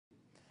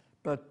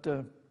But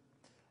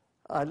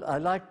I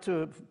like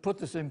to put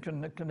this in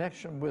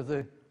connection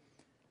with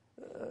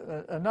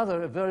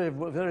another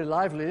very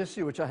lively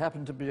issue which I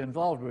happen to be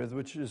involved with,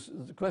 which is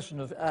the question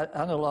of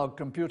analog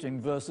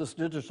computing versus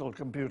digital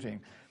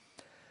computing.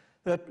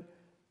 That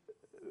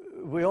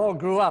we all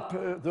grew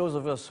up, those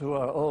of us who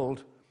are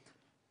old,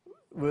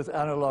 with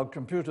analog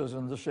computers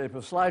in the shape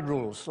of slide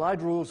rules.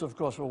 Slide rules, of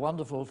course, were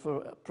wonderful for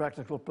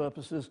practical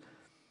purposes.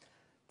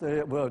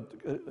 They were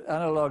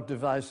analog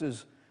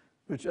devices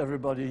which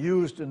everybody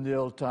used in the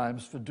old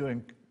times for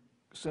doing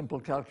simple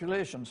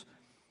calculations.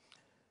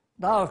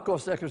 Now, of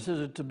course, they're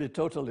considered to be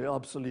totally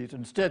obsolete.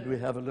 Instead, we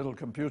have a little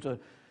computer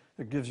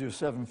that gives you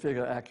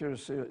 7-figure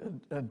accuracy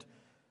and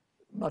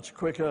much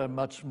quicker and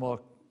much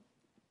more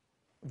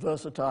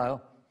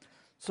versatile.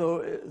 So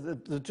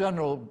the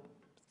general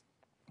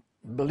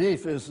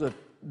belief is that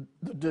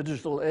the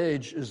digital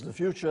age is the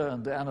future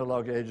and the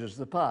analog age is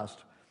the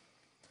past.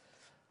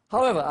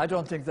 However, I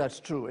don't think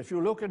that's true. If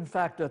you look, in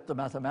fact, at the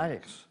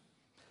mathematics,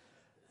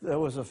 there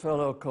was a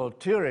fellow called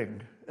Turing,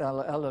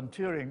 Alan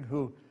Turing,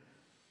 who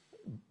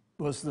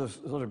was the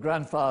sort of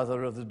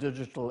grandfather of the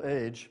digital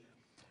age,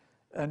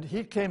 and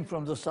he came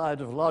from the side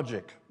of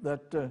logic,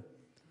 that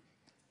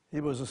he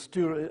was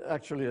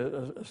actually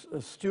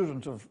a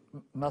student of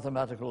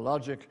mathematical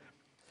logic,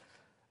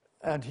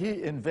 and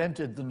he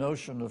invented the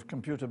notion of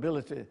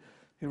computability.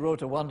 He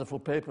wrote a wonderful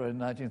paper in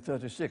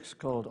 1936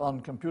 called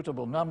On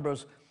Computable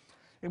Numbers,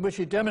 in which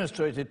he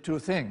demonstrated two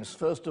things.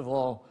 First of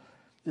all,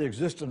 the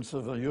existence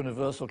of a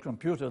universal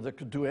computer that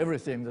could do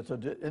everything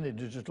that any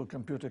digital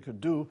computer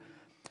could do,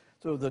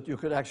 so that you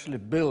could actually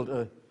build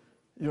a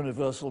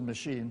universal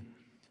machine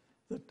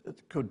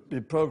that could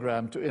be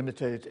programmed to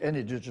imitate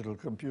any digital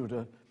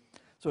computer.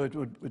 So it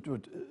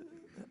would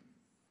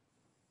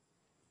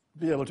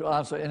be able to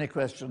answer any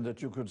question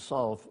that you could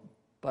solve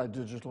by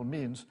digital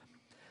means.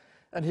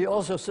 And he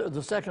also said,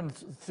 the second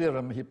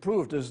theorem he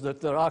proved is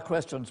that there are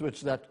questions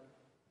which that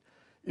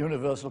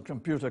universal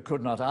computer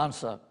could not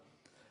answer,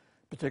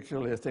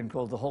 particularly a thing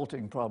called the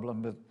halting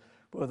problem, with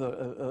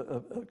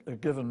whether a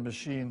given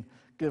machine,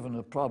 given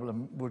a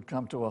problem, would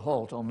come to a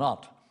halt or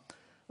not.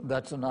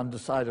 That's an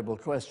undecidable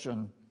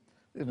question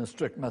in a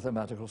strict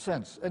mathematical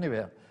sense.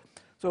 Anyway,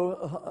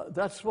 so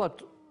that's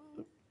what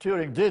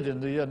Turing did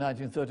in the year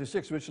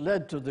 1936, which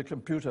led to the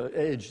computer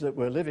age that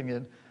we're living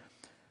in.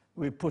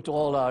 We put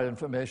all our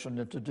information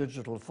into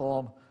digital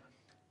form.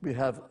 We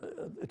have,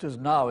 it is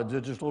now a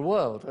digital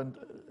world, and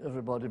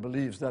everybody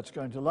believes that's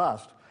going to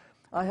last.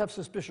 I have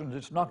suspicion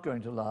it's not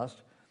going to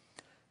last.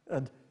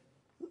 And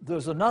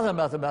there's another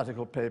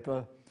mathematical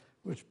paper,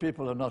 which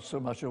people are not so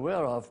much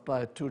aware of,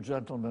 by two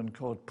gentlemen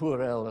called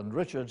Pourel and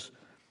Richards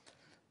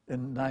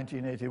in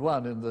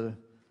 1981 in the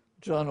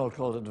journal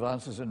called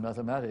Advances in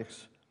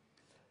Mathematics,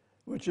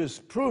 which is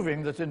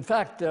proving that, in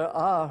fact, there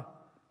are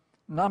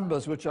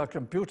numbers which are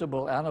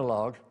computable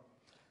analog,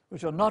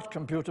 which are not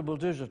computable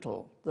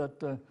digital.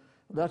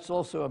 That's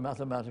also a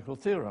mathematical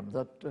theorem.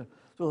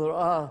 So there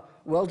are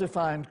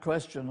well-defined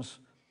questions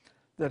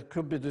that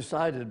could be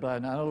decided by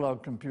an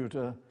analog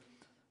computer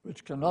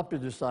which cannot be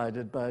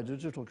decided by a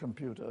digital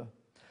computer.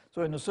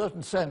 So in a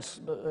certain sense,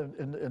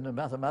 in a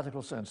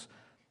mathematical sense,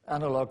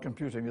 analog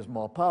computing is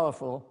more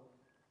powerful.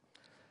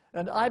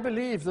 And I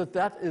believe that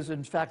that is,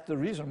 in fact, the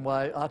reason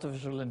why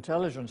artificial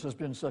intelligence has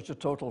been such a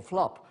total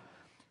flop.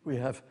 We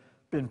have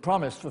been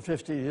promised for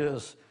 50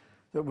 years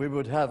that we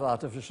would have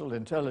artificial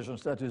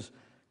intelligence, that is,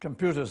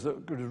 computers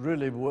that could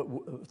really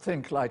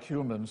think like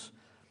humans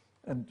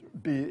and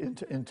be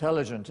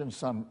intelligent in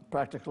some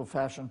practical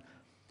fashion.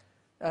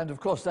 And of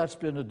course, that's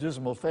been a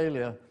dismal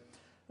failure.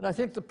 And I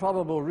think the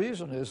probable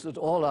reason is that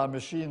all our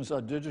machines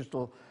are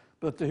digital,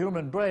 but the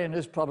human brain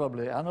is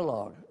probably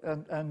analog.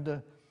 And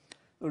the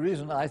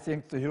reason I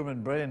think the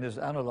human brain is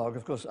analog,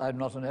 of course, I'm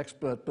not an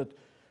expert, but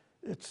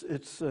it's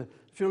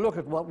if you look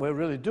at what we're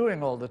really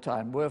doing all the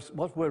time,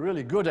 what we're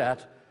really good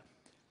at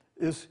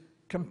is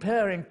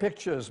comparing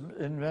pictures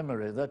in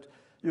memory, that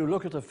you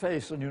look at a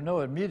face and you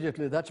know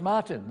immediately, that's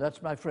Martin,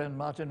 that's my friend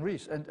Martin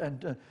Rees.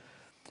 And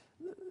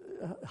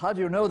how do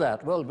you know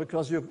that? Well,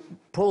 because you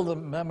pull the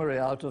memory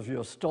out of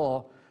your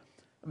store,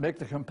 make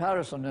the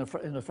comparison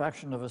in a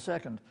fraction of a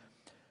second.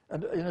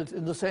 And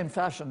in the same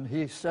fashion,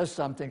 he says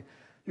something,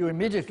 you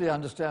immediately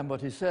understand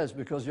what he says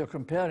because you're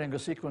comparing a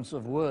sequence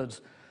of words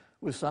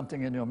with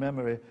something in your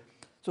memory.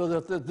 So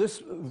that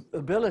this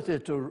ability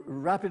to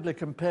rapidly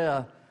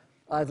compare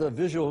either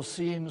visual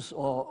scenes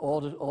or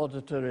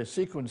auditory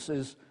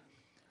sequences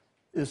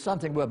is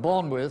something we're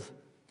born with,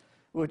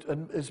 which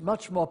is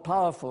much more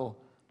powerful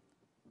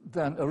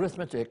than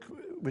arithmetic,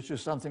 which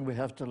is something we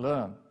have to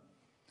learn.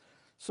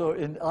 So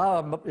in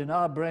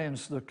our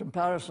brains, the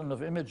comparison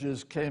of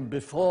images came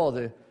before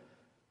the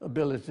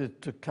ability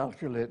to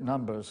calculate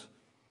numbers.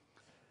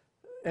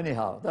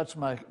 Anyhow, that's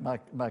my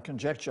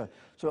conjecture.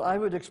 So I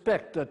would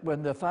expect that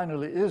when there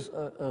finally is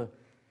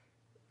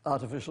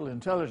artificial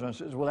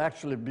intelligence, it will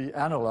actually be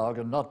analog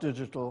and not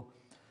digital.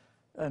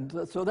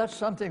 And so that's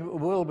something that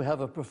will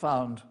have a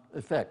profound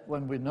effect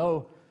when we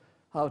know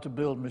how to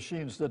build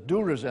machines that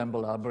do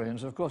resemble our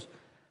brains. Of course,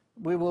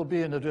 we will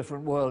be in a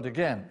different world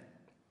again.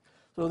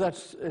 So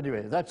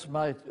anyway, that's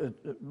my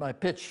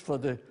pitch for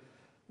the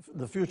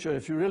future.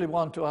 If you really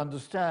want to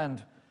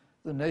understand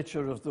the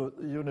nature of the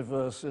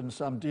universe in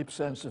some deep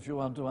sense, if you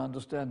want to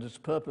understand its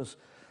purpose,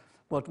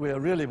 what we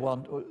really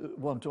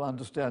want to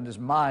understand is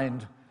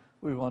mind.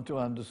 We want to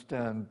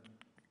understand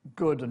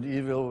good and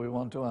evil. We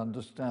want to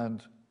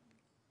understand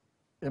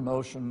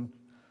emotion.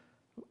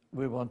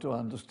 We want to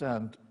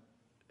understand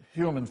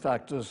human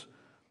factors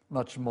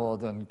much more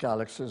than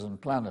galaxies and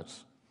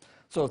planets.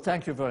 So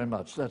thank you very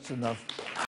much. That's enough.